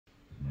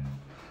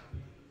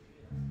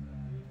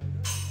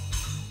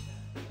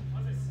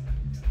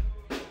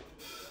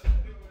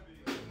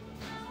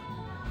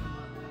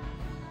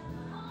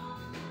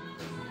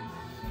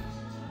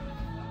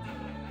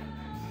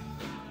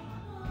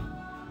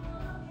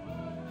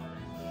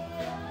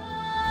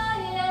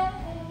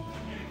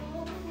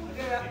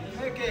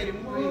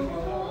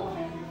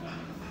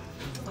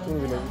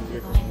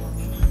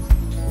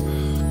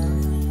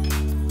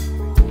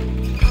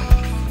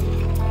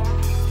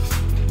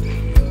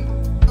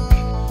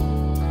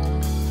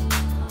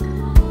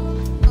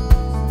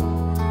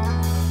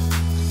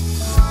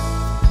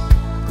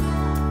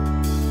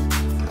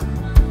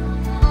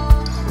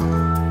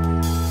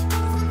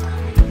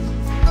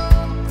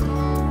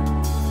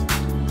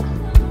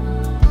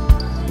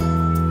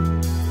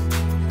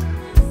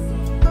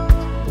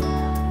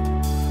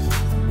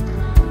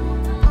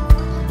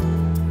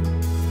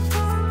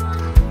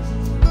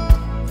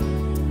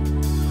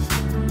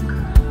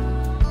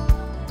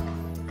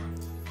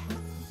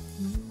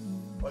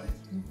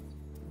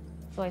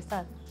So I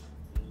start.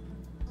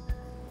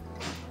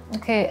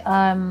 Okay,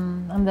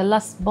 I'm the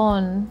last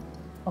born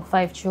of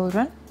 5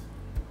 children.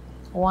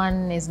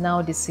 One is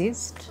now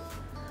deceased.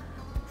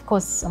 Of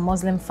course, a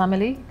Muslim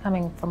family,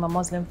 coming from a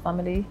Muslim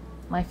family.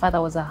 My father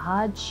was a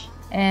Hajj,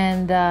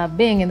 and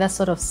being in that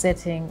sort of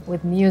setting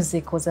with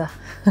music was a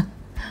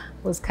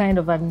was kind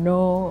of a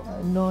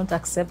not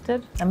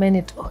accepted. I mean,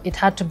 it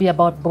had to be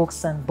about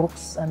books,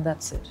 and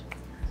that's it.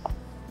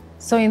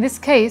 So in this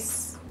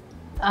case,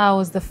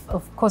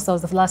 of course, I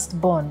was the last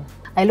born.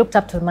 I looked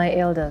up to my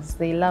elders.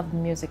 They loved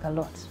music a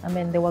lot. I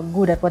mean, they were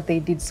good at what they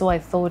did. So I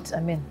thought, I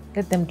mean,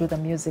 let them do the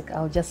music.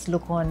 I'll just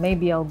look on.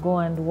 Maybe I'll go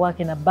and work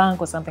in a bank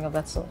or something of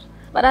that sort.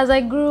 But as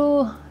I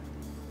grew,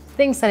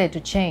 things started to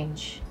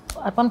change.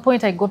 At one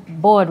point, I got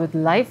bored with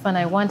life and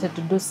I wanted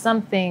to do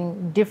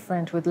something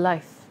different with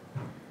life.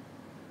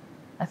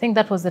 I think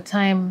that was the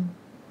time,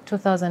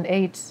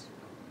 2008,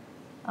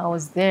 I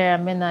was there. I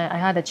mean, I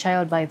had a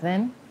child by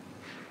then.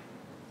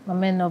 I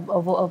mean,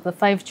 of the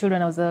 5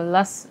 children, I was the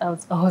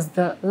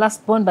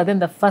last born, but then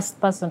the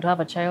first person to have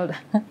a child.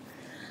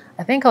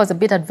 I think I was a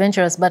bit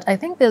adventurous, but I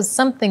think there's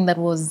something that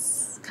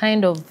was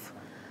kind of,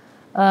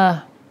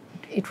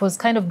 it was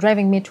kind of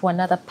driving me to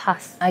another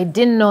path. I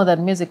didn't know that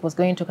music was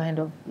going to kind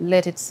of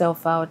let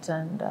itself out,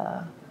 and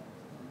I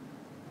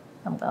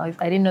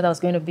didn't know that I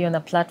was going to be on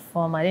a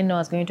platform. I didn't know I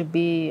was going to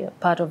be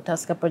part of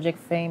Tusker Project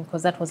Fame,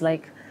 because that was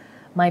like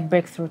my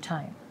breakthrough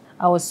time.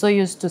 I was so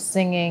used to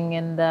singing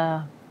and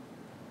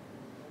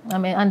I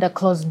mean, under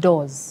closed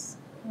doors,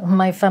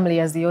 my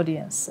family as the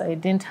audience. I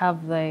didn't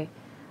have I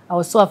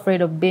was so afraid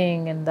of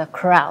being in the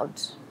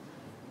crowd.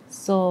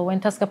 So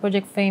when Tusker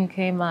Project Fame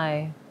came,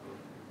 I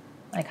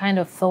kind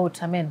of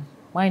thought, I mean,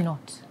 why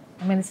not?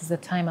 I mean, this is the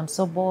time. I'm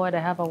so bored. I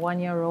have a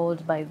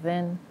 1-year-old by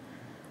then.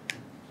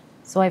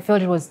 So I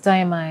felt it was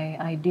time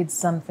I did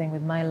something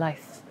with my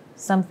life,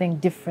 something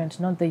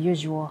different, not the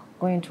usual,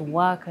 going to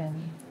work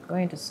and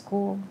going to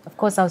school. Of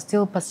course, I was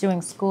still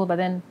pursuing school, but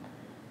then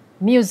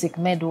music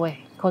made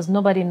way, because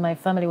nobody in my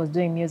family was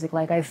doing music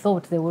like I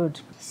thought they would.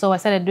 So I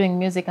started doing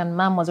music, and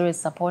Mom was always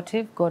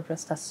supportive, God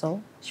rest her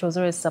soul. She was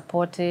always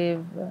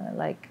supportive,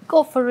 like,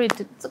 go for it,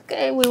 it's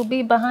okay, we'll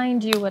be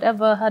behind you,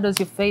 whatever hurdles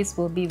you face,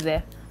 we'll be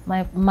there.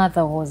 My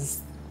mother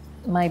was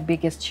my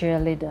biggest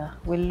cheerleader.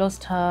 We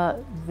lost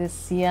her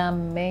this year,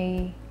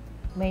 May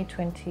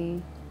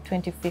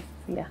 25th,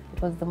 yeah.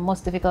 It was the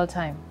most difficult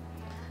time,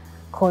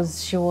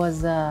 because she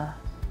was a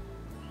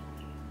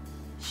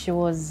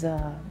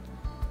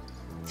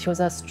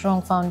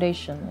strong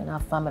foundation in our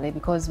family,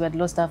 because we had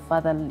lost our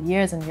father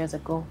years and years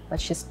ago, but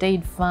she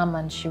stayed firm,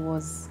 and she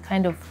was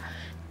kind of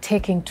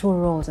taking 2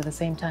 roles at the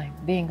same time,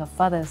 being a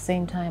father at the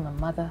same time, a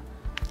mother,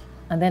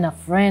 and then a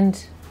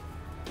friend.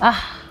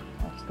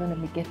 That's going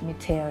to get me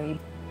teary.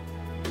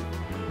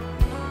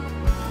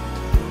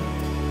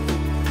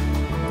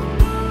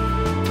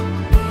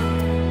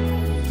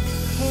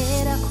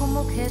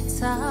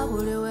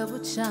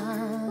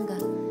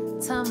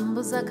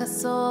 Tambuza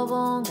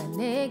kasobonga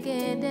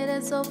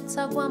negendereza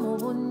obutagwa mu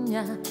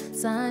bunnya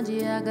sanji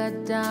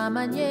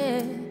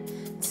yagadamanye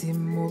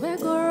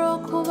timubegoro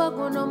kuba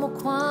guno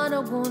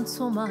mukwano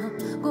guntuma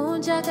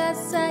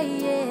gunjagasa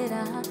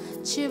yera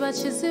kiba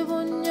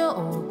kizibu nnyo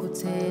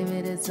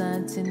okuteebereza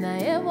nti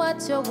naye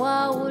bw'atyo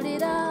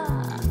bwawulira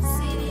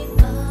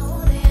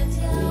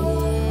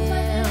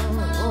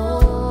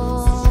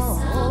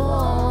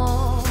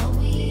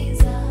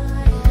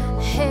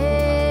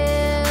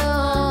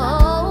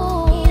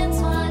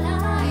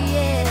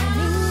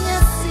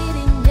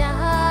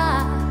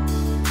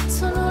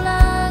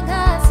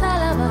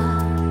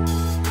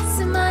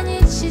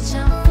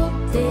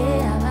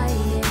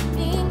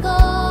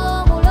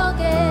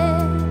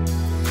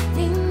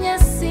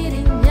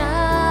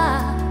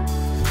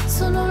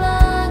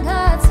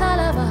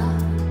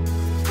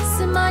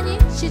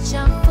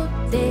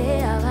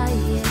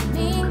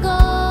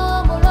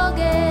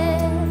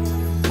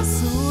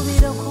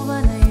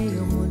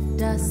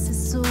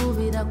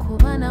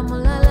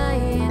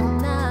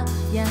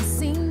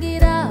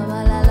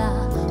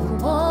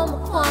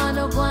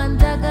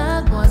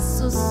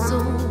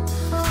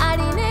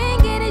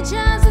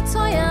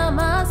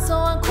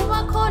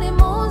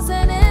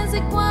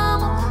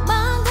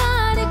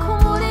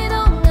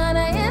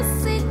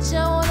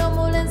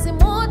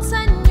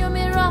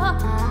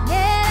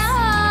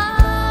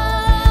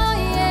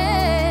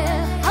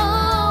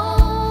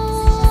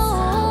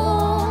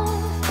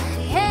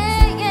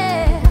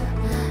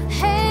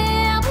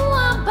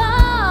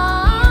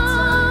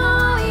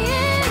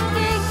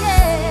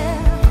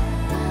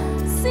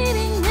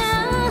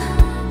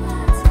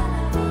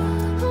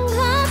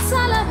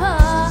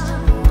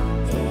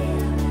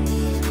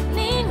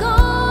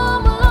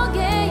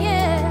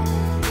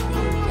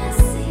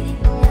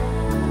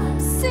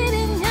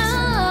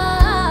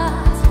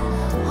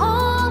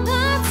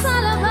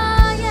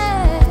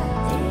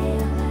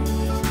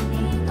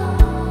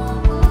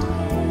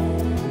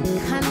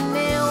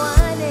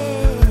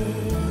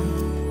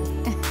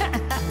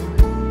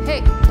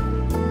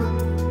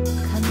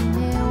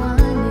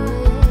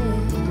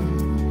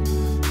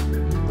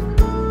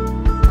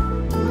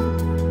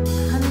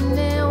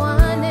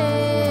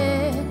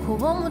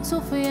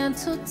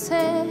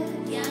yantute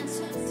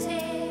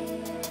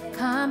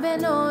kambe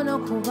nono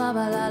kuba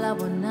balala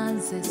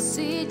bonanze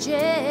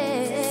sije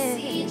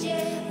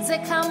ze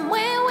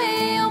kamwewe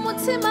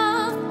omutima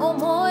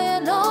omoyo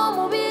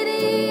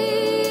n'omubiri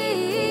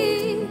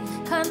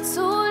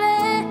kansule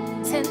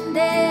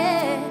tende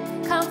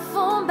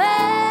kanfumbe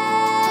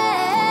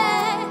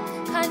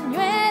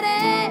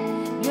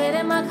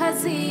kanywere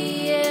makazi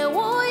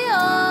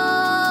ewuyo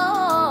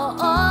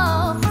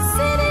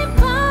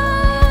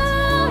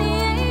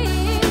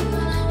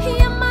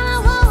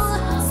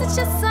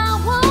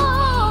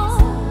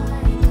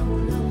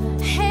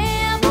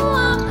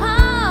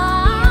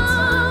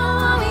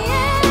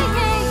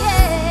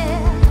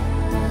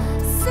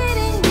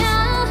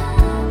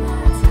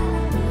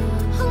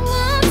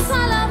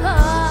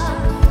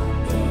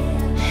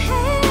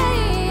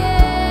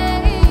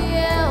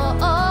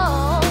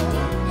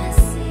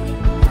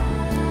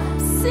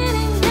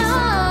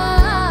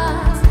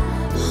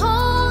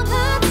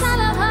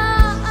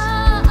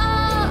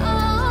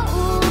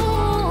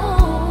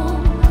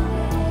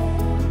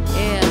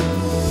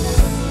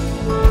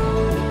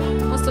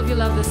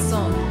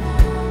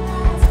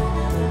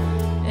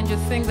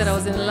that I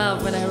was in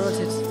love when I wrote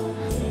it.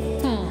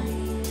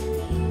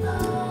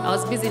 I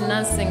was busy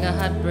nursing a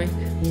heartbreak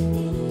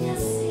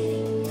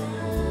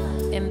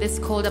in this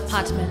cold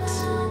apartment.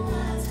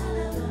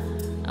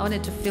 I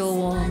wanted to feel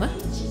warm,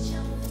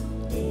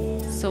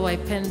 so I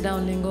penned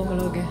down Ninga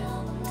Omuloge.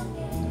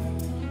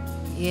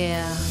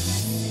 Yeah.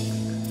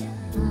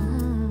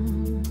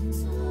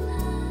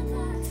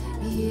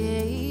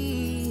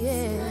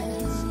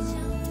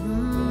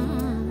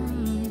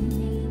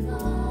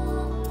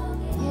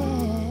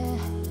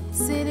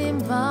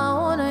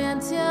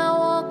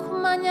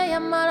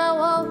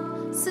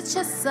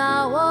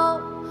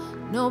 Sichasawo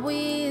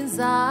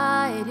nobuyinza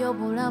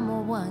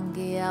eryobulamu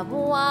bwange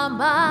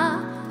abuwamba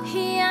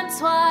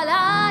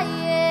yantwala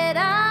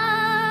yera.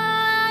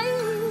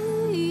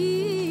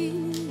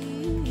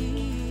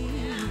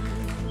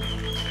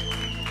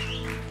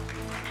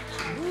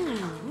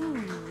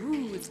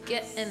 It's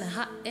getting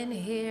hot in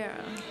here.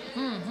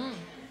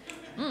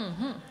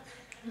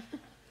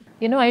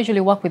 You know, I usually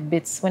work with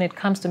beats. When it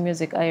comes to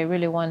music, I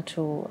really want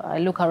to, I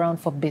look around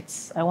for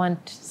beats. I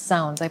want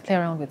sounds. I play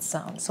around with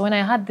sounds. So when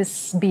I had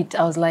this beat,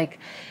 I was like,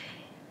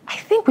 I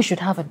think we should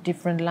have a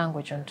different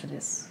language onto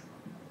this.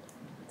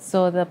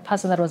 So the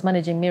person that was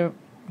managing me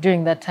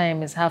during that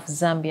time is half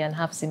Zambian,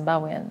 half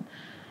Zimbabwean.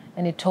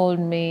 And he told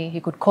me he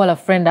could call a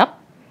friend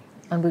up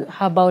and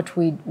how about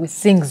we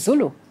sing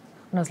Zulu?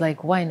 And I was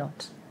like, why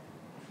not?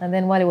 And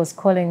then while he was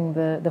calling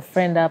the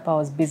friend up, I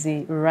was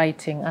busy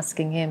writing,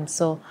 asking him,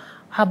 so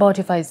how about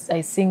if I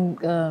sing,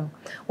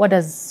 what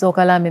does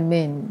Soka Lami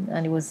mean?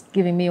 And he was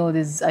giving me all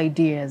these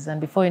ideas.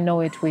 And before you know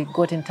it, we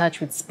got in touch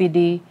with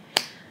Speedy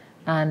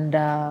and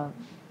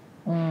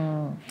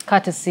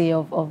courtesy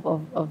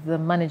of the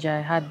manager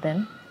I had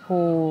then,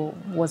 who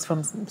was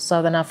from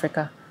Southern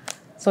Africa.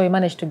 So we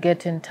managed to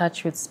get in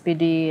touch with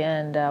Speedy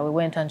and we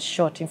went and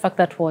shot. In fact,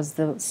 that was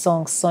the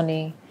song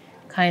Sony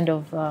kind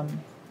of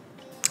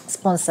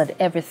sponsored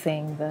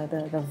everything,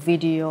 the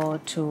video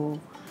to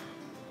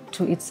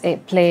its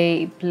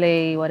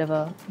play,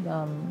 whatever,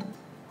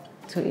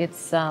 to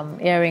its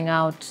airing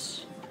out.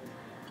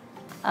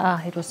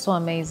 It was so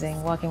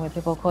amazing working with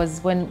people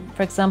because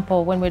for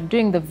example, when we're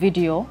doing the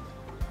video,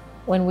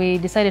 when we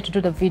decided to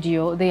do the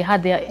video, they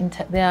had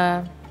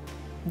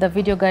the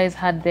video guys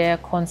had their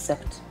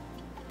concept.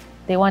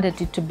 They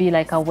wanted it to be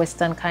like a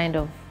Western kind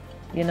of,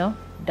 you know,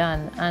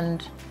 done.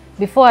 And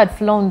before I'd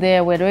flown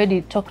there, we'd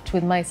already talked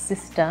with my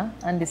sister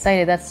and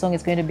decided that song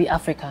is going to be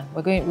African.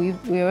 We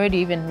already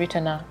even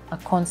written a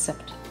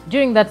concept.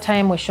 During that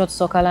time we shot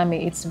Soka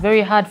Lami, it's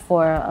very hard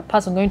for a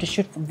person going to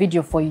shoot a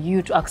video for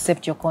you to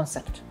accept your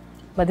concept.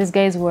 But these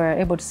guys were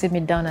able to sit me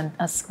down and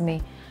ask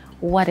me,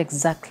 what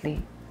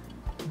exactly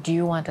do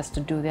you want us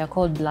to do? They are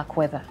called Black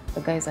Weather,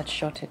 the guys that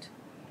shot it.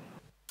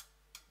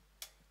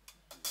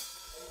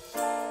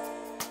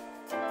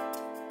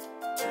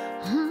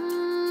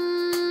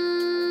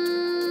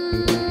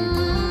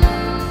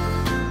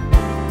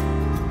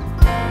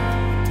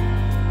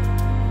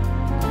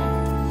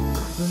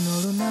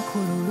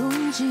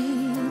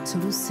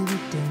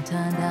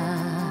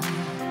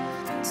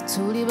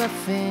 Tuli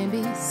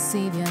bafembi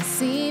sibya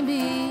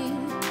simbi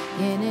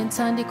yene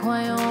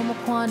ntandikwayo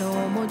omukwano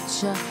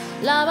omuggya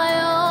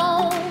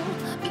labayo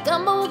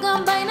bigambo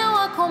bugamba ina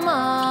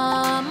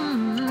wakoma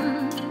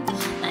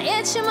naye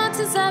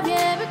ekimatiza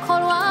bye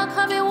bikolwa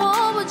kabiwa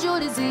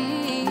obujulizi.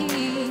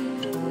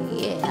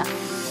 Yeah,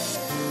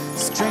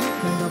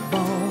 strengthen the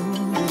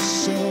bond we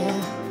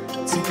share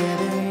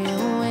together,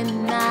 you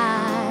and I.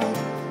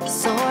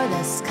 Soar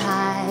the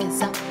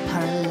skies up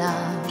our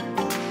love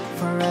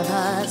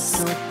forever,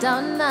 so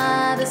don't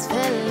know these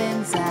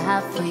feelings I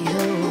have for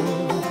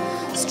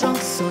you. Strong,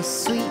 so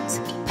sweet,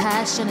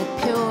 passionate,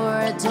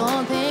 pure,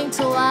 don't think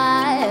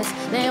twice,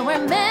 they were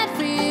meant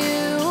for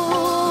you.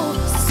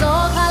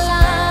 Soka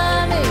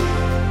Lami,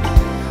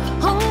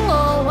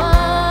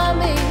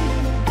 wami,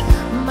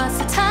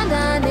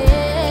 masitandane,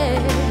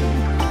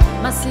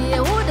 masiye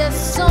ude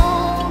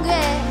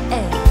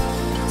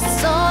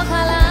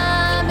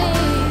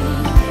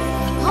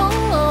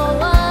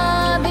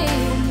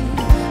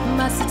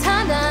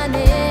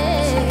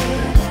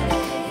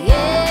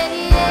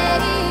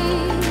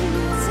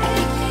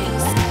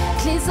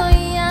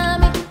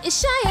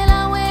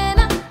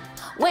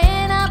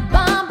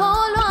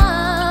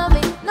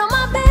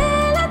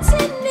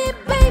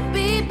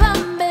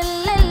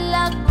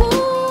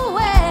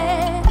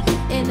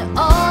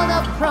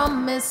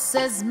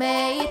promises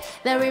made,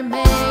 they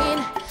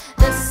remain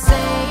the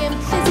same.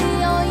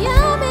 Lizzie, oh,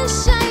 yeah, me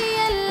shy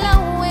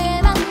yellow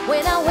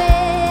when I wake.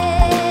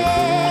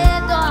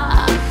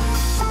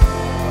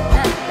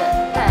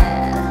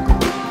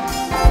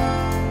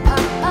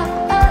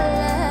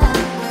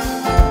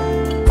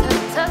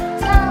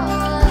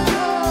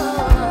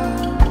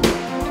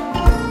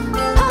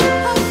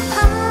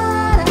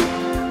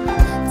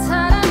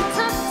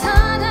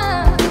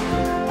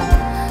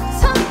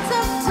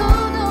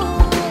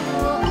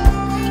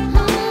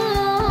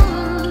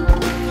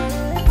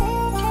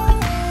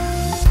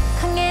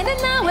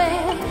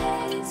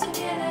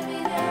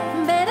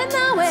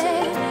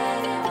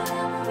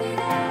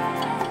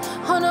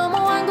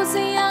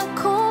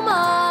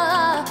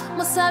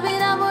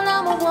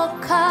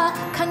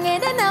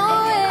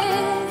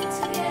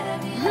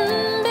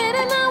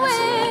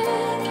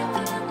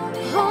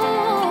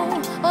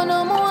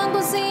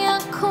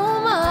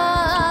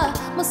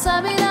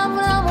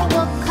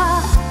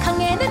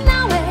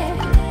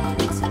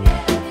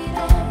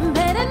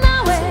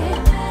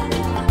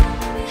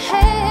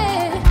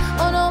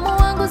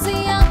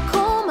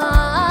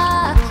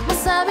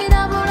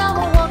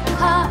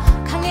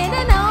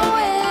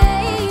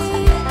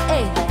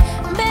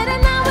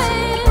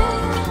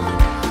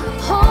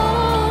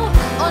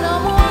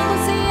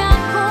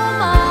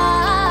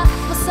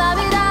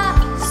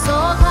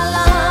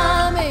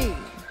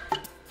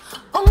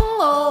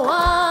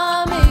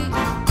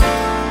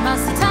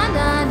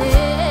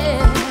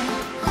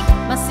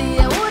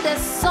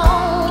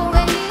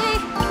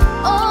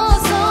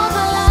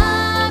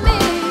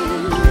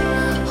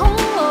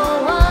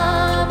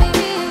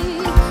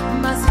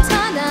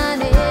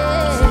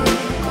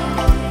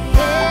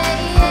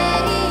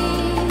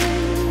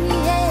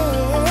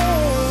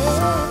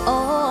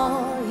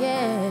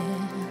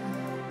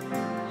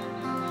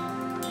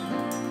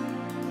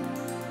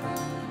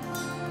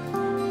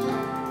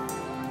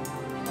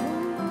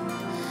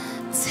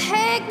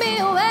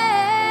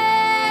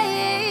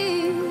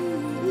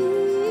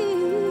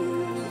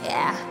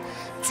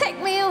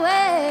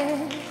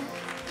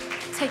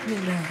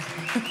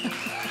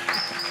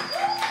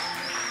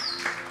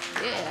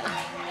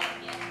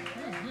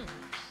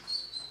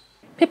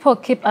 People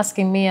keep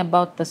asking me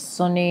about the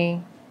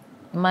Sony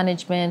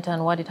management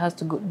and what it has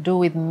to do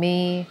with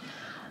me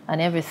and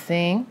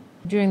everything.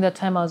 During that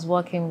time, I was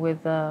working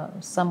with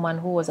someone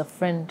who was a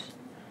friend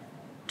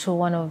to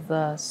one of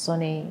the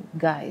Sony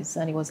guys,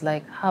 and he was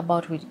like, how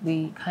about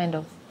we kind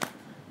of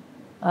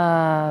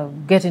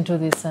get into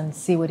this and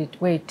see where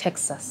it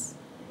takes us.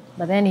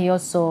 But then he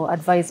also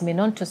advised me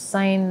not to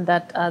sign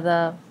that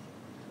other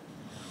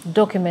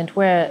document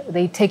where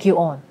they take you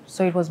on.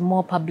 So it was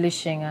more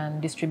publishing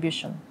and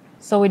distribution.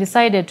 So we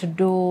decided to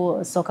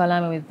do Soka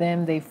Lami with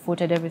them. They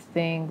footed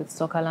everything with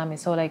Soka Lami.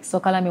 So like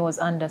Soka Lami was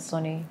under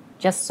Sony,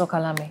 just Soka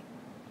Lami.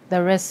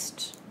 The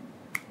rest,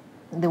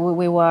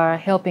 we were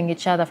helping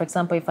each other. For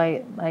example, if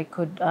I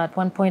could, at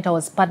one point I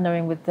was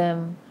partnering with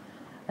them.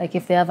 Like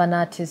if they have an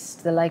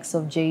artist, the likes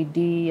of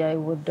JD, I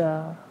would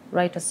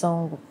write a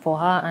song for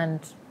her and,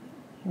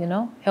 you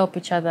know, help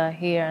each other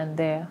here and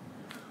there.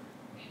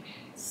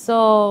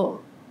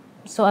 So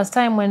as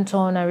time went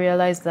on, I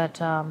realized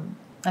that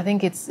I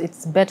think it's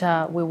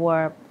better we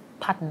were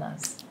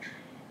partners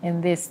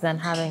in this than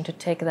having to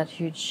take that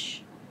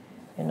huge,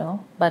 you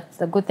know. But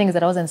the good thing is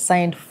that I wasn't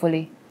signed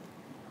fully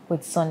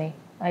with Sony.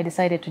 I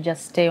decided to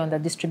just stay on the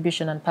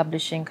distribution and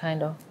publishing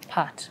kind of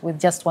part with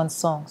just one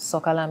song,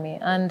 Soka Lami.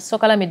 And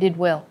Soka Lami did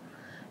well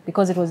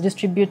because it was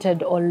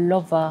distributed all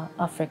over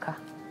Africa.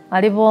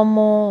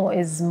 Alib'Omu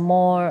is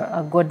more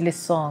a godly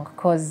song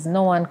because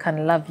no one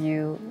can love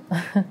you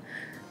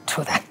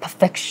to that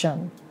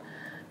perfection.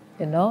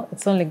 You know,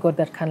 it's only God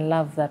that can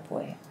love that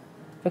way.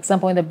 For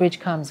example, when the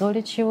bridge comes, I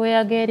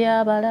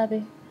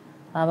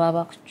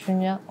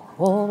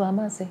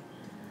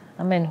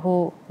mean,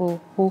 who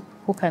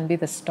can be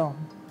the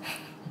storm?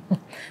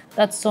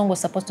 That song was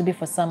supposed to be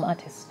for some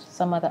artist,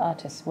 some other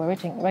artist. We're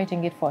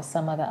writing it for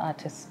some other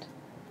artist.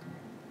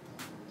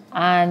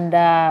 And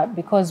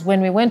because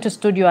when we went to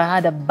studio, I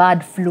had a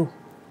bad flu.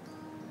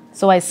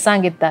 So I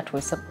sang it that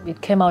way. So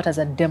it came out as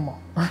a demo.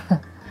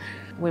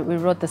 We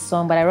wrote the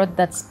song, but I wrote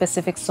that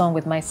specific song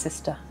with my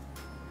sister.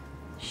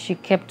 She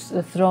kept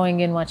throwing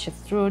in what she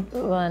threw,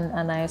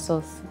 and I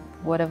also,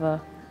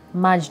 whatever,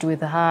 merged with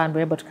her, and we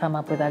were able to come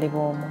up with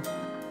Alib'Omu.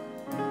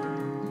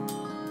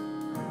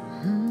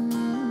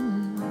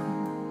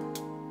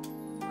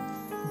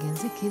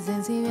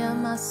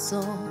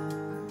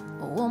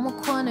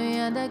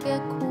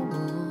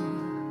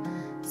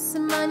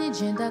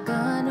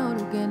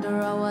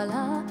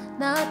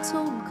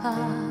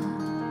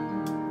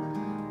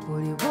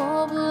 Buli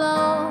bwobulo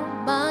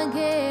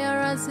bange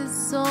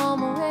arasiso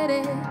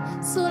muwere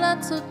sula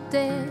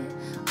tutte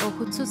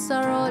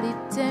okutusa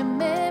rolite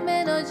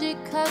meme no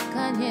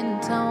jikakanye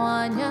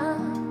ntawanya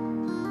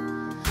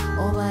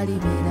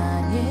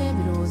obaliberanye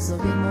birowoozo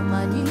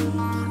bimumanyi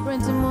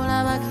lwenzi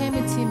mulabako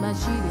emitima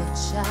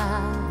gireca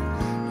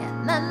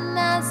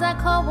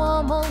yananazako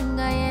bwomu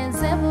nga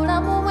yenze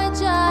bulamu bwe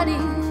gyali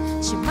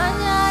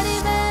kimanya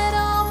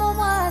Alib'Omu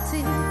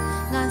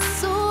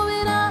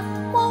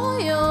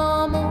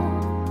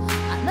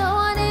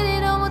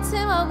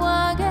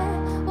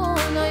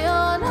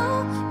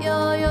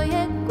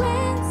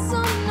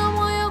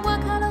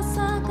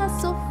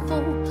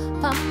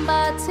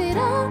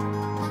Pambatira,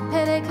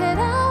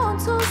 perekera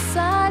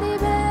ontusali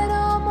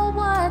Bero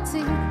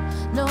muwati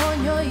no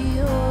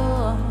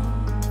nyoyo.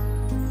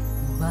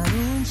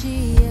 Barunji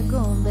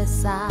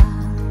egombesa,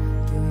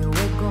 yoyo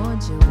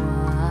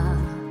wegonjewa.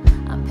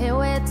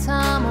 Ampewe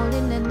tamu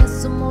linene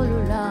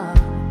sumulula,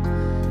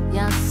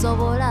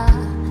 yansobola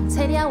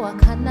terya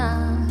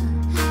wakana.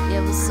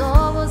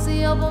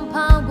 Yebusobozi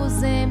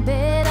obumpanguza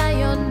embeera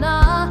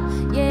yonna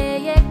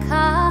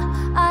yeyeka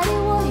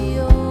aliwo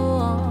yo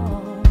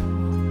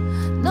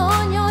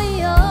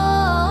nonyoyo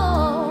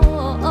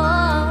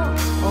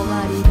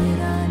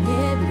obalibera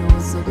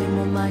n'ebirowoozo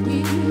bimumanyi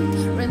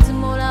lwenzi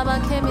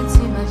mulabako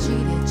emitima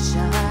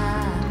gireca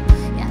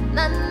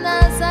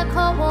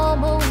yananazako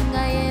bwomu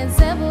nga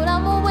yenze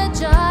bulamu bwe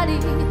gyali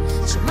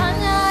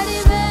kimanya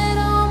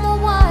alibeera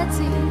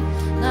omubwati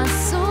nga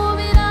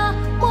nsuubira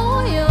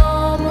mwoyo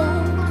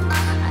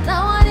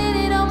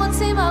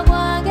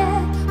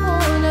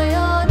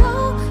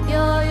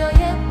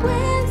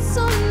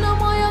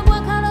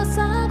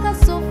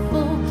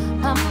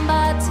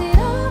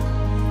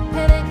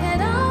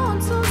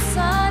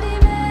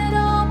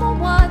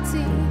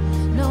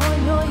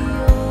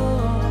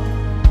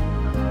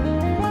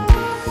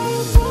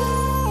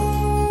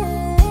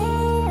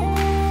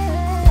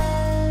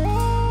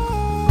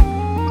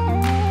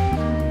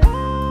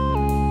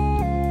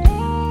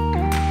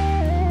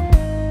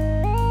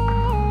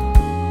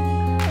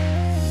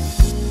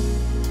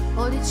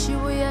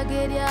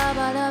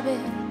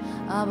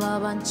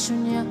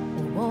ababanchunya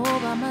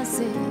oba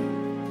maze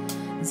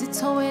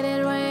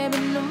zitowererwa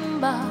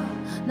ebinumba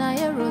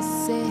naye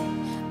rose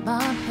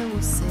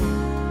bampewuse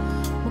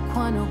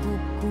mukwano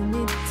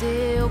gugumidde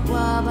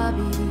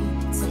ogw'ababiri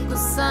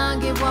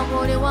sikusangibwa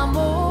bole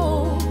wamu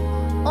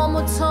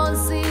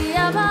omutonzi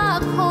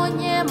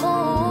yabakonyemu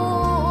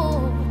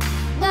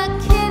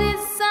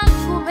ngakkiriza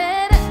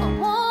kubeere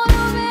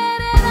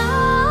omwolubeerera.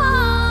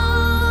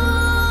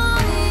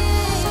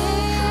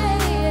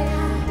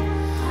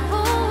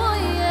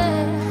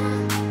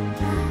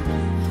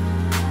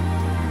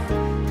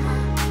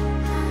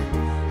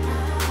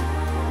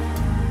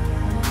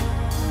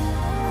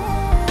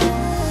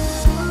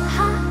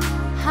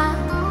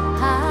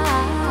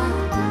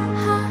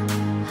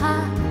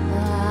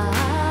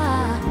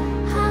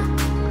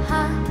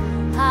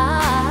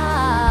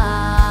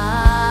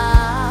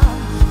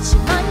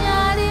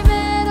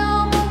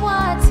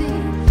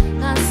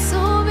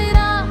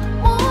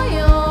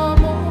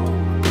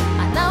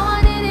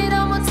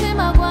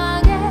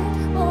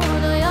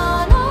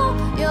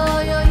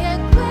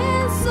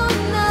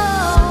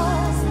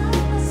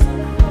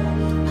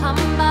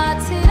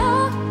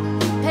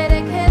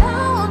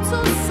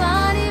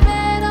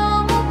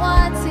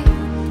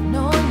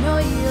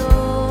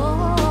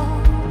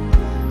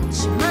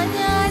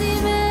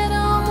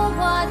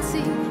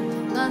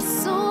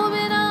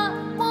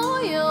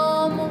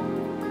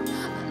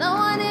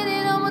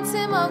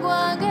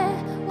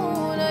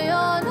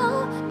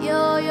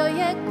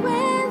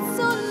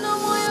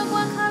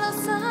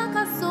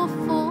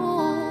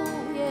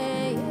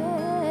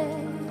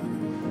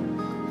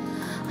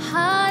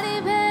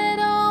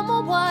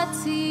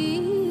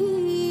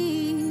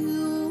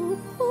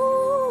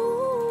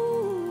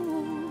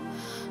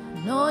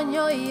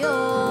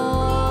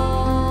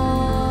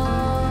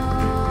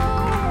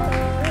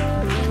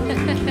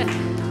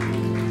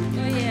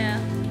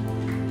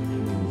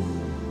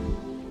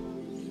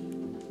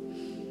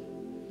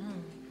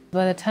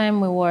 By the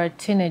time we were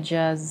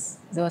teenagers,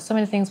 there were so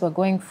many things we were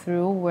going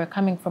through. We were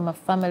coming from a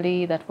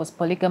family that was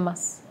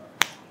polygamous.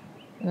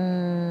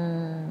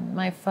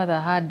 My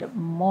father had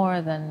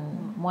more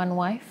than one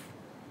wife,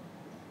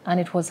 and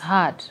it was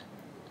hard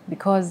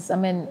because, I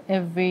mean,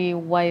 every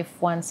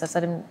wife wants a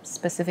certain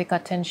specific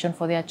attention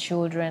for their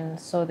children,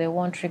 so they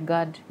won't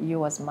regard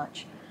you as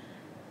much.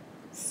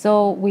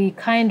 So we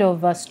kind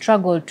of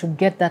struggled to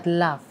get that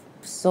love.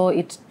 So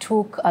it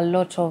took a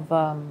lot of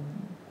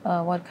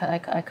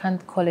I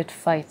can't call it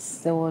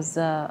fights. There was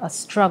a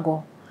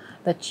struggle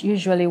that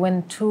usually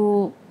when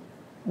the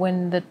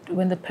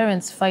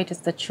parents fight,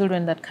 it's the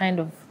children that kind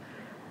of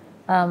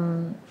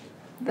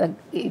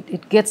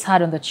it gets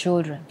hard on the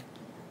children.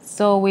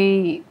 So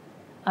when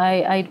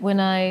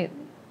I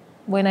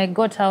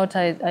got out,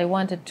 I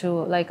wanted to,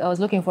 like, I was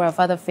looking for a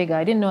father figure.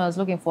 I didn't know I was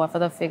looking for a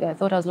father figure. I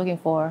thought I was looking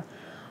for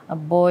a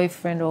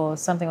boyfriend or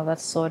something of that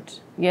sort.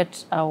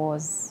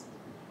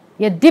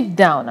 Yet deep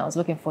down, I was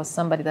looking for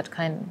somebody that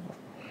kind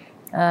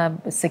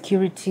of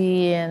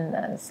security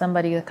and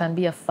somebody that can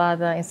be a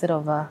father instead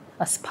of a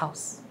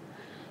spouse.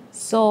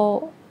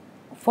 So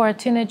for a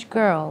teenage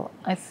girl,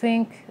 I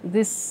think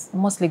this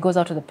mostly goes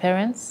out to the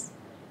parents.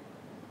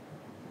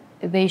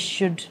 They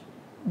should,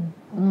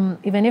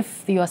 even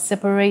if you are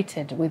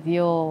separated with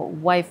your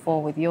wife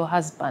or with your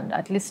husband,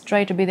 at least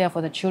try to be there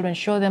for the children.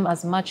 Show them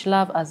as much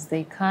love as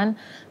they can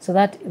so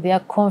that their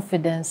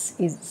confidence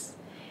is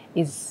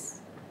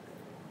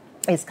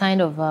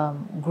kind of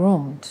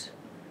groomed,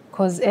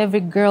 because every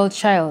girl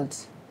child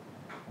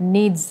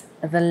needs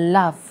the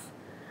love,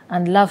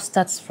 and love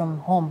starts from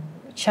home.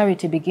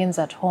 Charity begins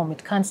at home.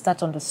 It can't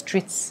start on the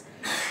streets.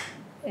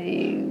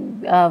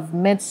 I've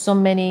met so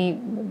many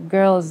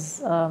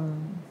girls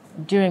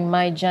during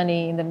my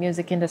journey in the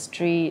music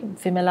industry,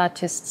 female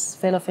artists,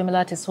 fellow female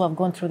artists who have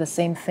gone through the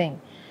same thing,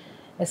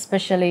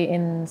 especially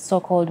in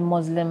so-called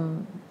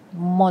Muslim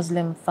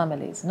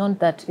families. Not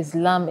that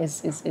Islam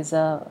is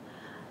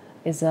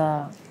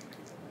a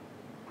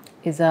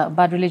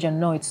bad religion.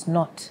 No, it's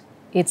not.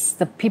 It's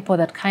the people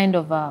that kind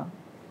of are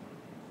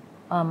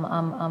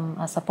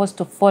supposed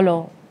to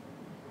follow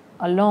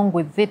along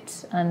with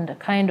it and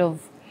kind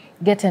of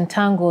get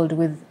entangled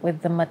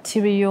with the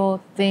material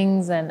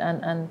things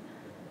and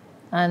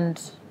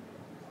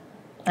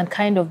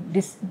kind of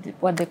this,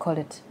 what they call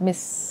it,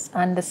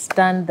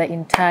 misunderstand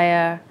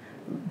the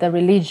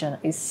religion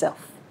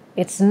itself.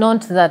 It's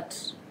not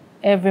that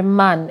every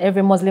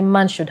Muslim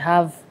man should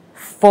have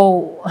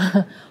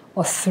 4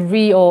 or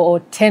 3 or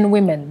 10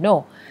 women.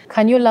 No.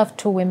 Can you love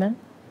 2 women?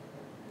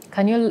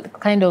 Can you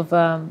kind of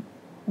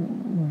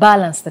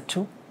balance the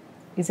 2?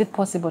 Is it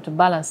possible to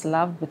balance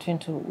love between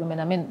 2 women?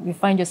 I mean, you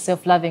find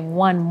yourself loving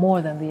one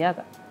more than the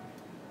other.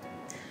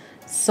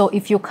 So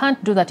if you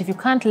can't do that, if you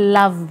can't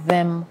love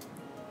them,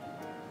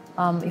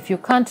 if you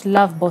can't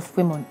love both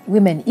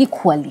women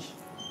equally,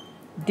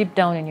 deep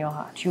down in your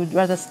heart, you'd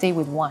rather stay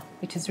with one.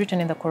 It is written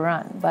in the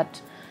Quran,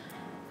 but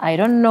I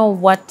don't know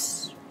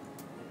what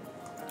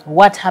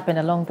happened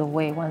along the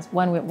way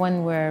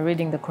when we're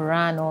reading the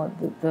Quran or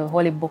the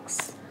holy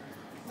books,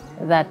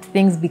 that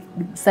things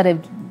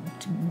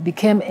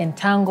became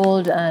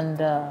entangled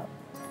and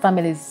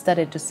families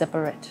started to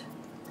separate.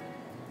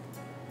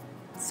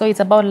 So it's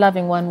about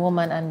loving one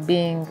woman and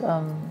being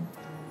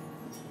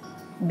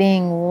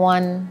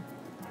one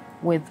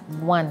with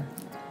one,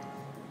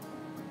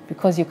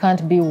 because you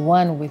can't be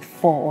one with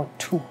 4 or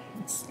 2.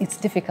 It's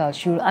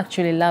difficult. You'll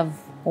actually love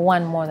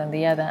one more than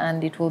the other,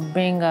 and it will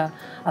bring a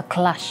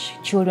clash.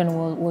 Children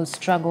will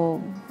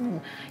struggle.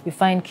 You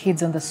find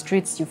kids on the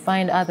streets. You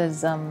find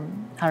others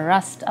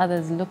harassed,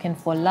 others looking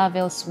for love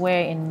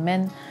elsewhere in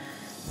men.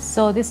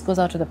 So this goes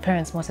out to the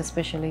parents most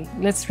especially.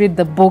 Let's read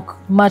the book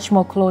much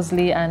more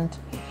closely and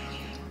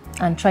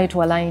try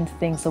to align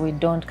things so we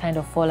don't kind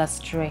of fall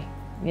astray,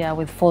 yeah,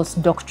 with false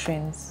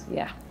doctrines,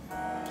 yeah.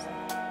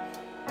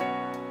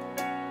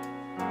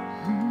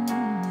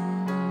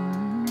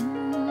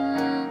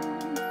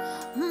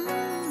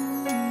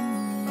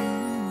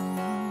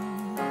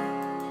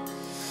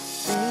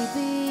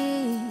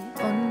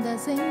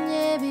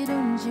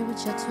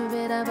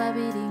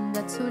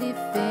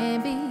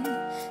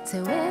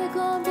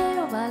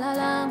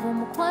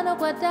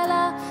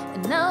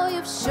 And now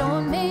you've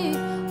shown me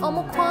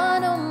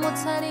omukwano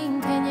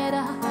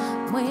mutalinkenyera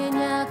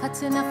mwenya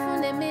kati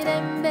nafune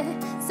mirembe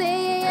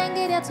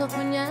siyeyengera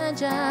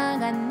tokunyanja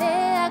nga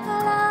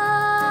neyagala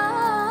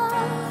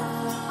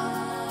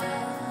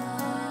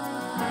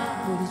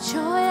buli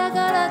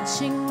kyoyagala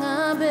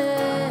kingambe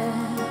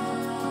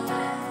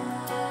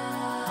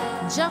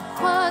nja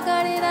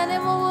kwagalira ne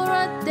mu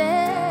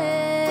bulwadde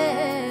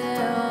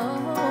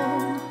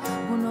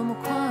guno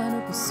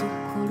mukwano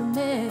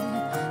gusukulume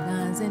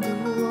nanze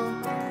ndiwo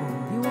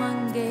oli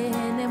wange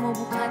ne mu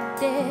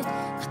bukadde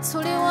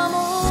katuli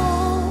wamu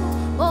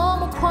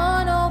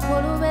omukwano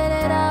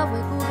gw'olubeerera bwe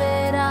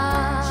gubeera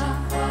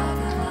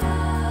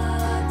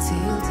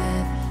till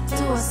death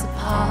do us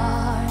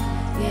apart,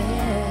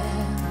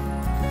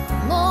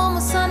 yeah.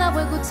 Ng'omusana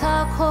bwe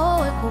gutaako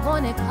we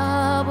kuboneka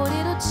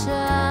buli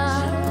lukya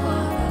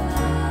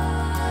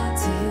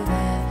till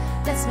then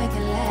let's make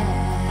it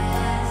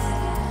last.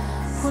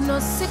 Kuno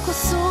si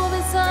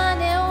kusuubiza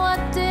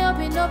newaddeyo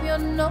bino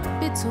byonna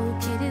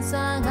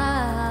bituukirizanga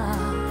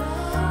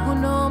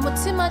guno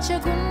omutima kye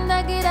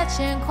gundagira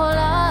kye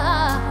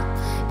nkola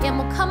ye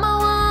mukama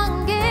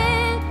wange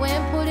gwe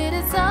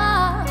mpuliriza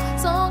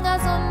nsonga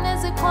zonna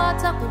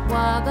ezikwata ku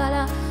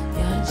kwagala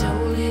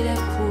yanjawulire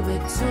ku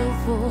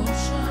betuufu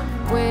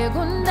bwe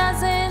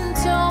gundaze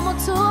nti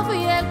omutuufu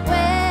ye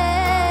gwe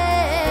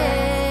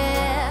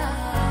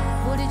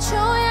buli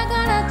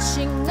kyoyagala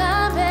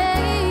kingambe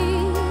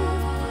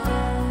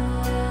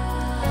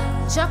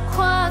nja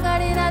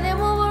kwagalira ne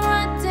mu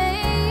bulwadde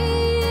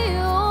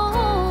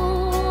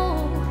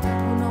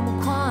guno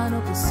mukwano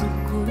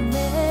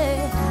gusukulume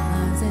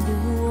nanze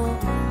ndiwo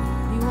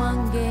oli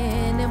wange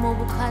ne mu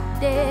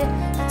bukadde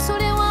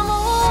tuli wamu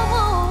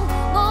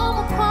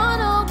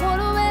ng'omukwano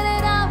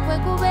gw'olubeerera bwe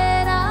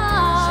gubeera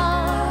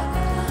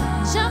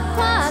nja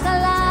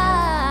kwagala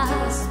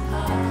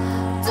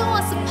do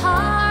us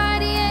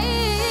apart, yeah.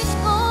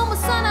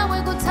 Ng'omusana bwe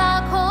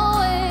gutaako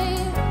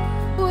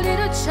buli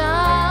lukya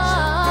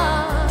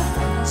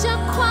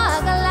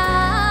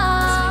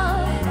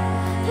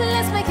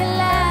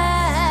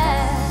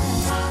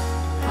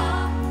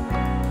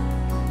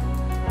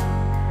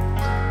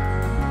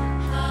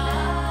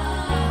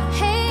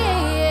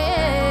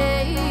yeah.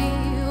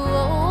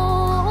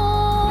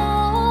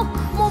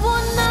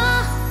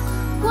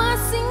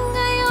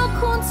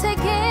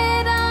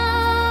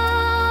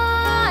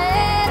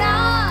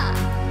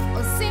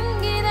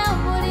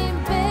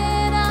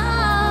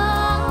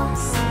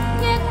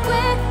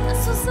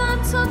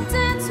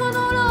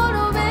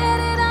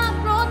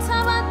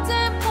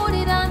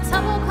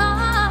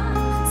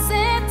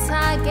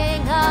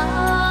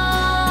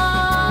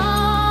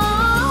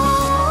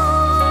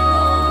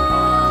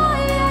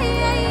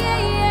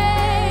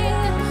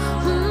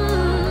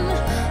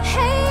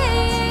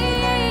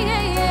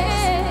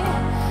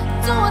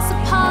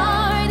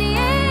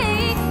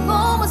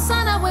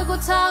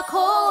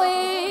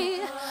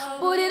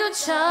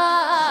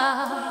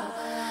 bucha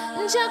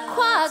Nja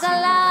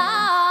Kwagala.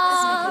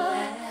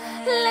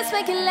 Let's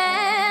make it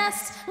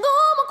last. Go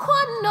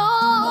mukwano.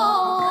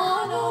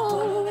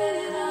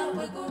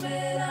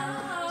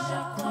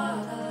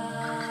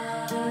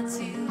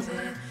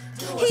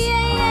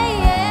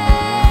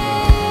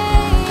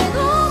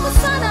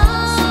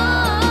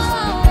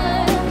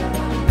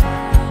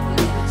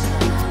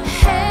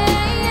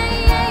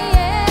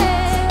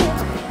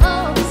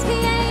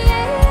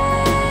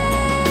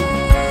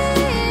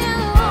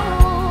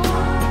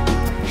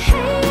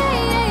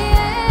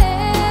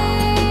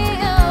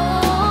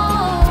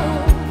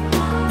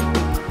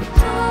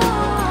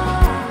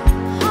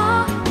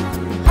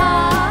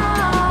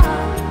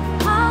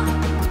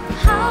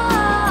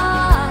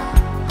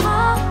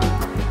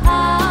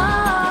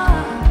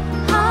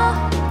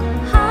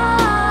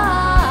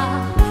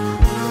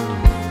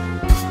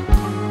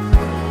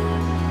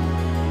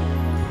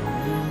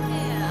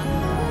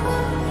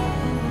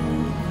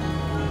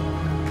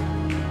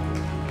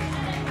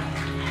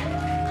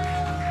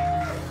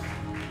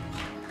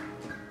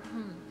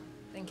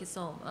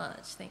 So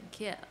much,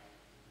 thank you.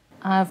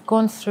 I've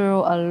gone through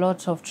a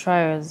lot of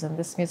trials in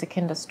this music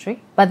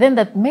industry, but then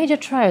the major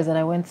trials that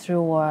I went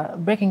through were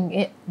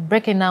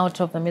breaking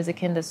out of the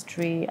music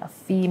industry, a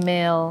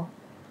female.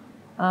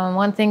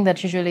 One thing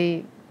that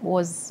usually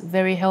was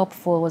very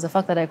helpful was the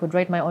fact that I could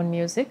write my own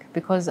music,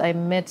 because I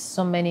met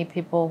so many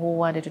people who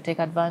wanted to take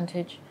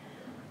advantage.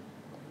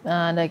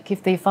 And like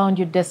if they found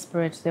you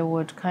desperate, they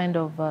would kind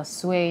of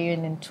sway you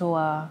into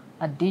a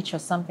ditch or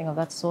something of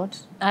that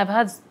sort. I've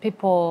had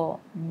people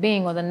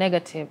being on the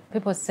negative,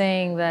 people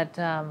saying that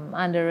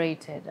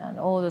underrated and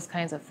all those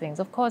kinds of things.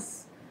 Of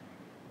course,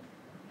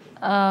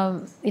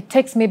 it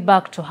takes me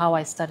back to how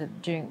I started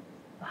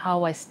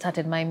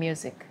my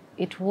music.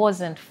 It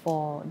wasn't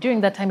for,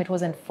 during that time, it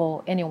wasn't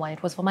for anyone.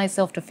 It was for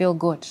myself to feel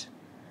good.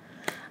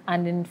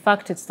 And in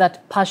fact, it's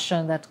that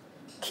passion that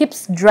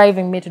keeps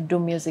driving me to do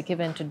music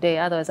even today.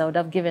 Otherwise, I would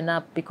have given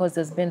up, because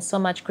there's been so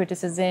much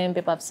criticism.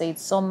 People have said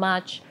so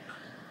much.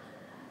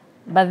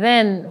 But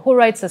then, who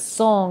writes a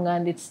song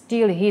and it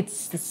still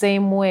hits the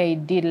same way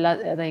it did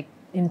like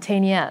in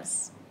 10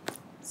 years?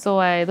 So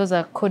those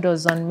are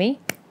kudos on me.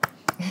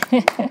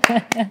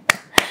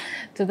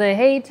 To the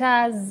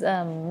haters,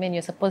 I mean,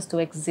 you're supposed to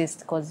exist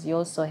because you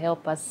also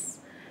help us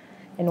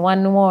in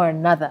one way or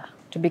another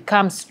to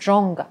become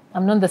stronger.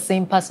 I'm not the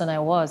same person I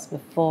was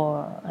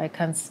before. I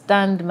can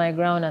stand my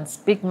ground and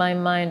speak my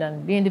mind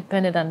and be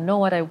independent and know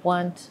what I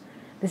want.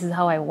 This is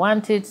how I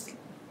want it,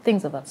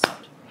 things of that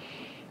sort.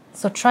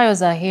 So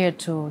trials are here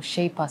to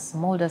shape us,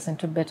 mold us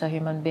into better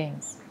human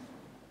beings.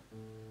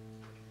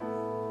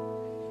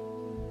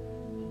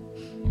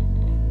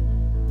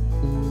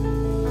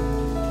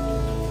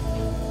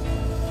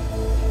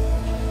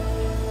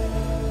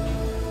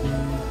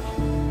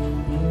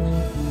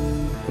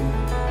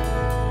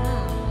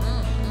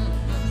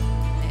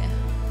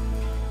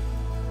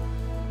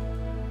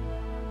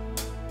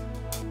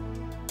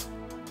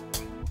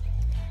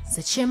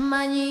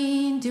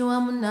 Sechimanyi ndi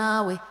wamu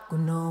nawe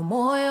guno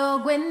moyo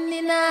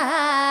gwenina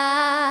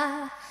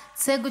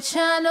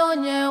seguchano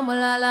nyo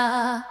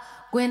mulala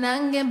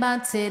gwenange mba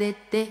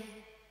Nteredde.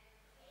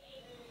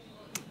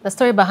 The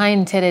story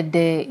behind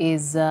Nteredde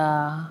is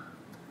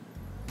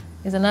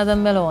another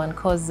mellow one,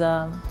 because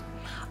I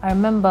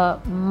remember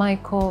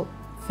Michael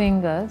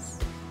Fingers,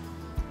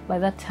 by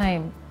that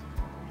time,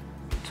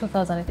 it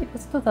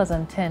was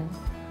 2010,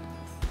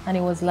 and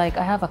he was like,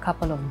 I have a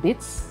couple of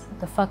beats.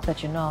 The fact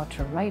that you know how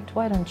to write,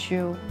 why don't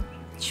you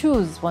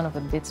choose one of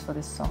the beats for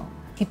this song?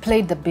 He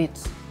played the beat,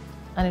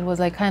 and it was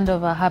like kind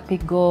of a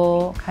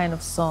happy-go kind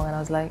of song, and I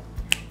was like,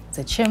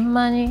 and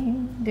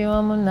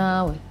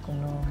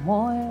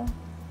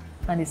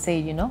he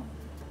said, you know,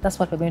 that's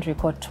what we're going to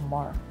record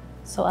tomorrow.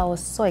 So I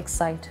was so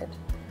excited.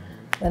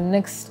 The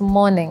next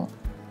morning,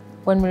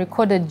 when we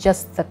recorded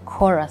just the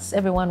chorus,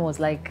 everyone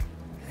was like,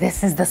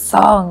 this is the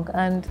song,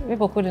 and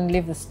people couldn't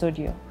leave the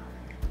studio.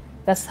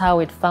 That's how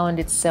it found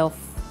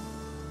itself.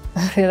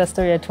 The other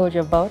story I told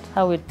you about,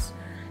 how it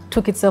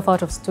took itself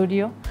out of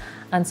studio,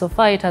 and so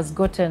far it has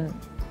gotten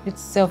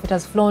itself, it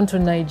has flown to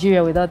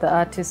Nigeria without the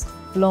artist,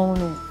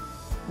 flown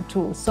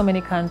to so many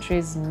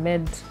countries,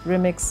 made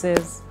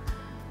remixes.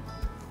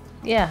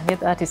 Yeah, yet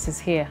the artist is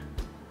here.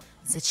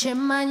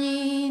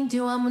 Sechimanyi ndi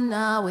wamu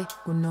nawe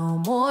guno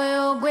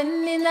moyo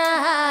gwenina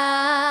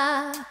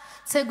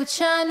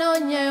seguchano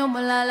nyo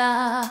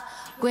mulala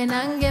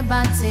gwenange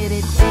mba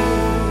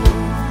Nteredde.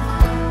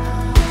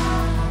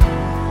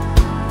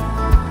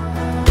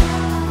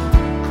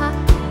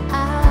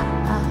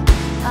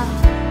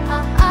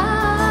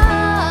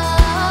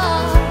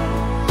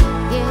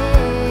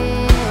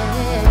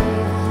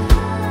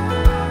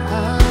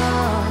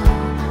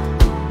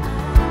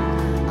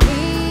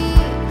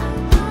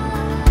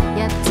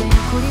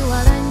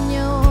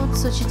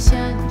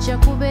 Nja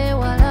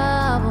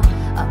kubewalabo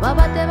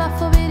ababadde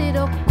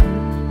bafubirira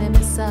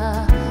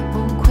okunemesa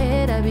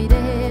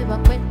bunkwerabire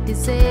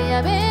bakweddize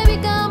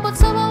ab'ebigambo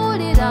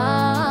tobawulira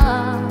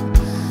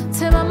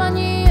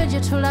tebamanyiyo gye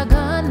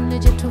tulaga ne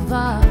gye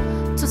tuva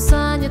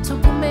tukusanye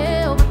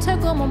tugume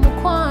obutego mu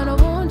mukwano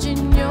bungi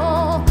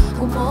nnyo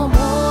guma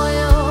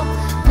omwoyo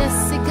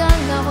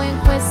nesiganga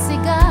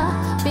bwenkwesiga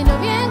bino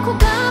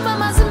byenkugamba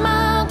mazima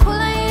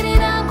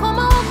nkulayirira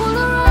nkomawo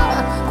kululwa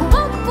kuba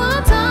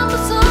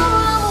nkukwatambuza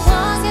obulamu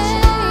bwange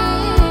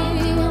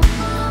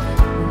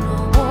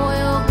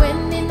omwoyo gwe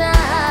nnina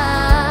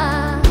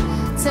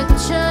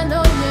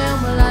tekukyanoonya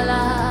omulala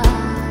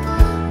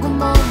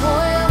guma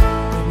omwoyo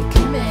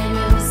ebikeme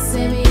ebyo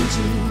bisse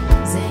bingi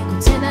nze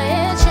nkutye naye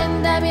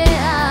kyendabye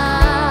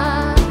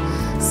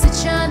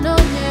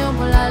sikyanoonya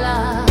omulala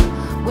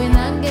gwe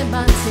nange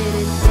mba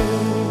nteredde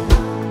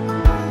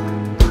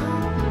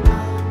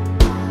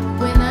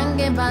gwe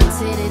nange mba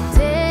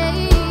nteredde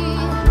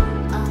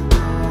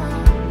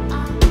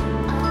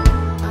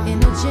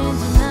eno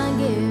gyendi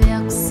nange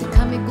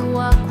byakusika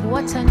miguwa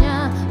kuwatanya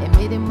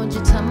emirimu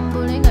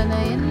gitambule nga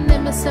naye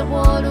nnemesebwa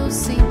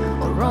oluusi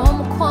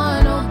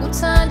olw'omukwano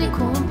gutandi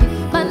kumpi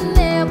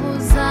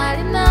banneebuuza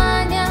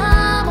alinaanya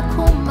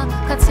mukuma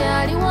kati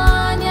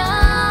aliwaanya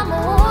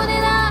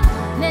muwulira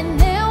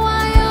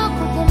nenneewaayo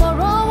kuguma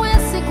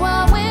olw'obwesigwa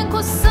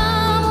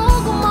bwenkusaamu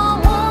guma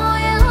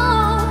omwoyo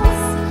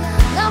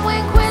nga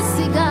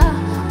bwenkwesiga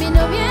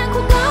bino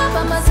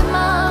byenkugamba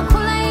mazima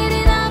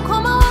nkulayirira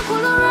nkomawo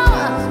kululwa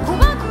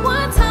kuba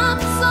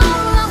nkukwatambuza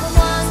obulamu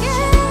bwange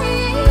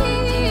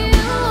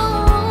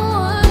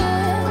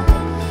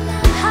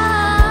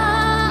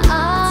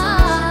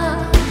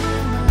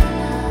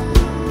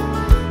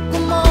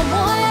guma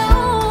omwoyo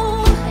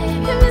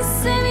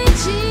ebise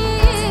bingi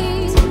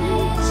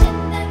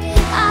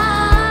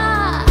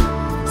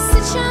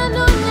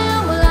sikyanoonya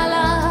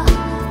omulala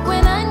gwe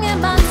nange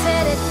mba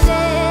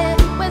nteredde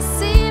bwe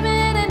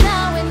siibeere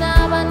naawe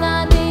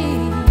n'abanaani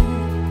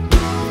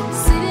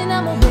sirina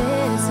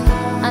mubeezi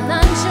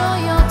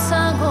ananjoyo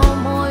otanga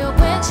omwoyo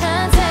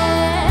gwekyanze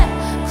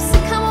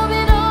kusika mu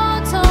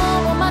birooto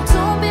mu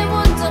matumbi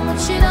budde mu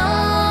kiro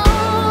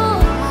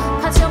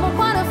kati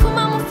omukwano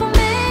fuma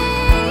mufume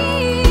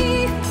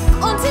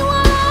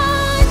ontiwala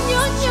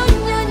nnyo nnyo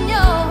nnyo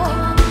nnyo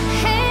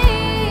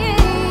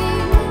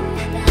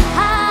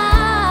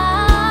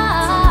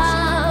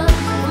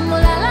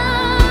omulala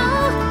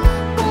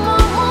guma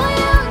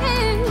omwoyo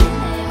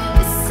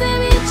bisse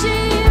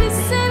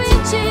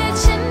bingi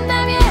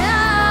ekyendabye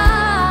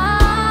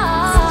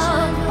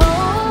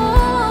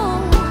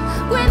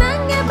gwe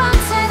nange mba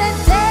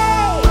nteredde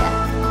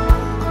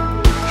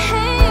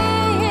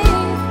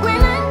gwe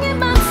nange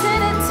mba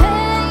nteredde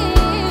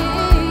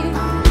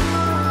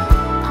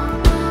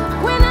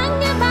gwe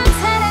nange mba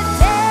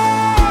nteredde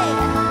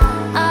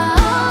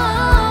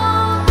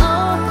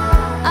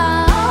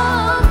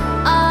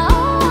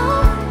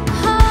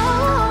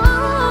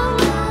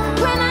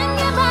gwe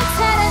nange mba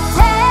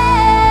nteredde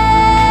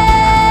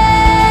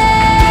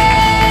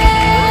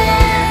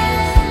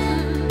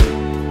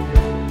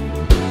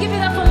Give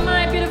it up for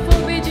my beautiful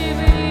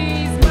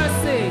BGBs,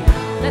 Mercy.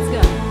 Let's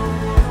go.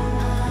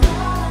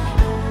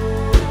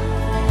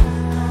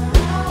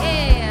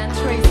 Yeah,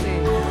 Tracy.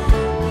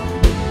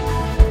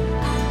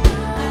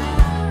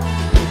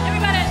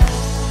 Everybody.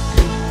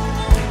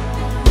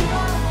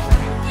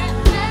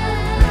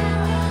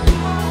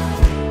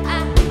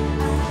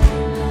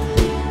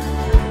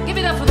 Give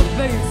it up for the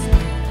bass.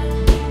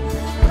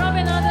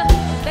 Robin on the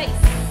bass.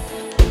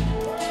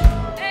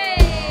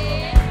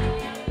 Hey.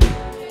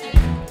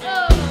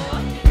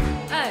 Oh.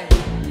 Hey.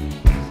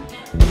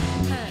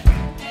 Hey.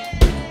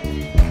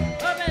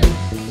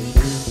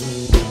 Robin.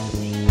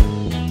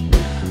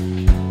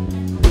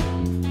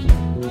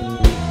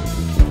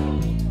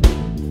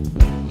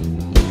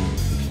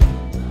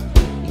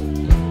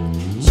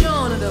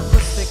 John on the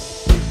acoustic.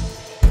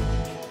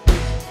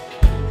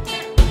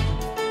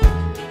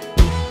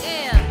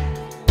 Yeah.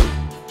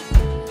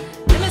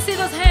 Let me see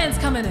those hands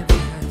coming in.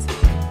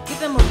 Give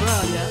them a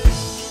rub, yeah.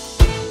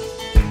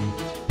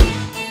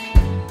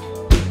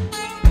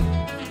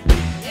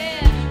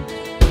 Yeah.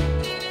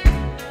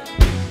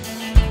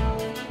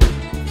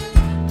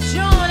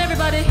 John,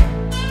 everybody.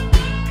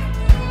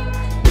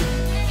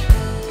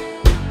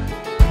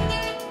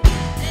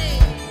 Hey.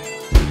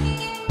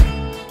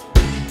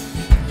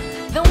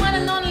 The one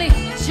and only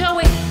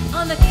Joewi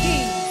on the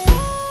keys.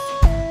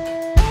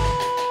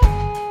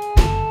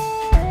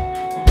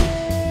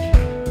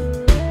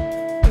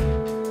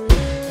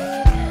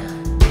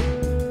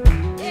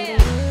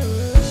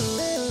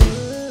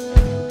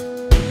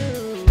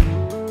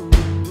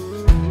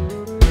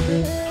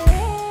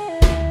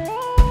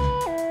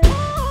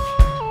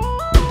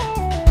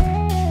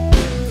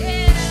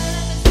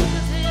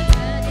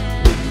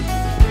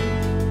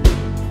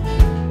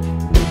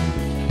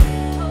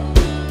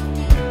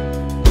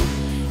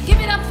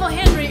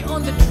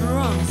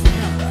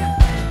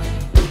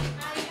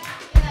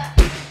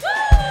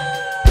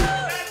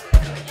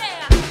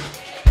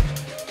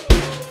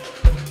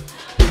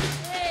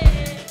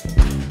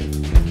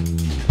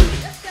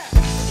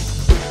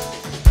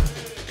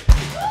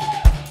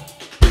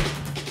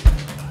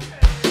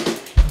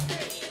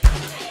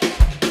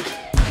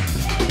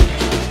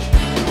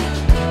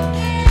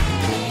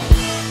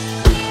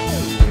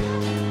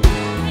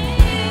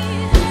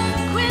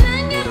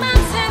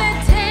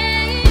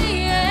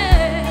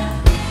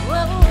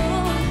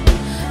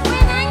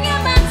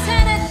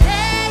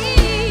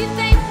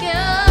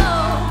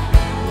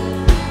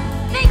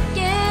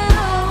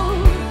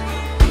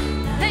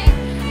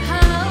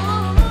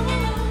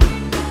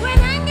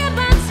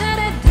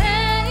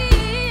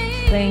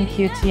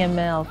 you,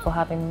 TML, for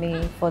having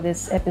me for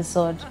this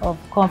episode of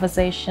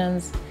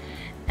Conversations.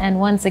 And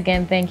once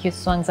again, thank you,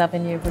 Swangz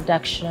Avenue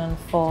Production,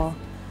 for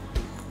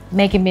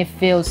making me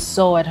feel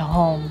so at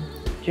home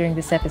during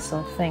this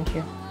episode. Thank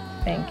you.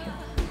 Thank you.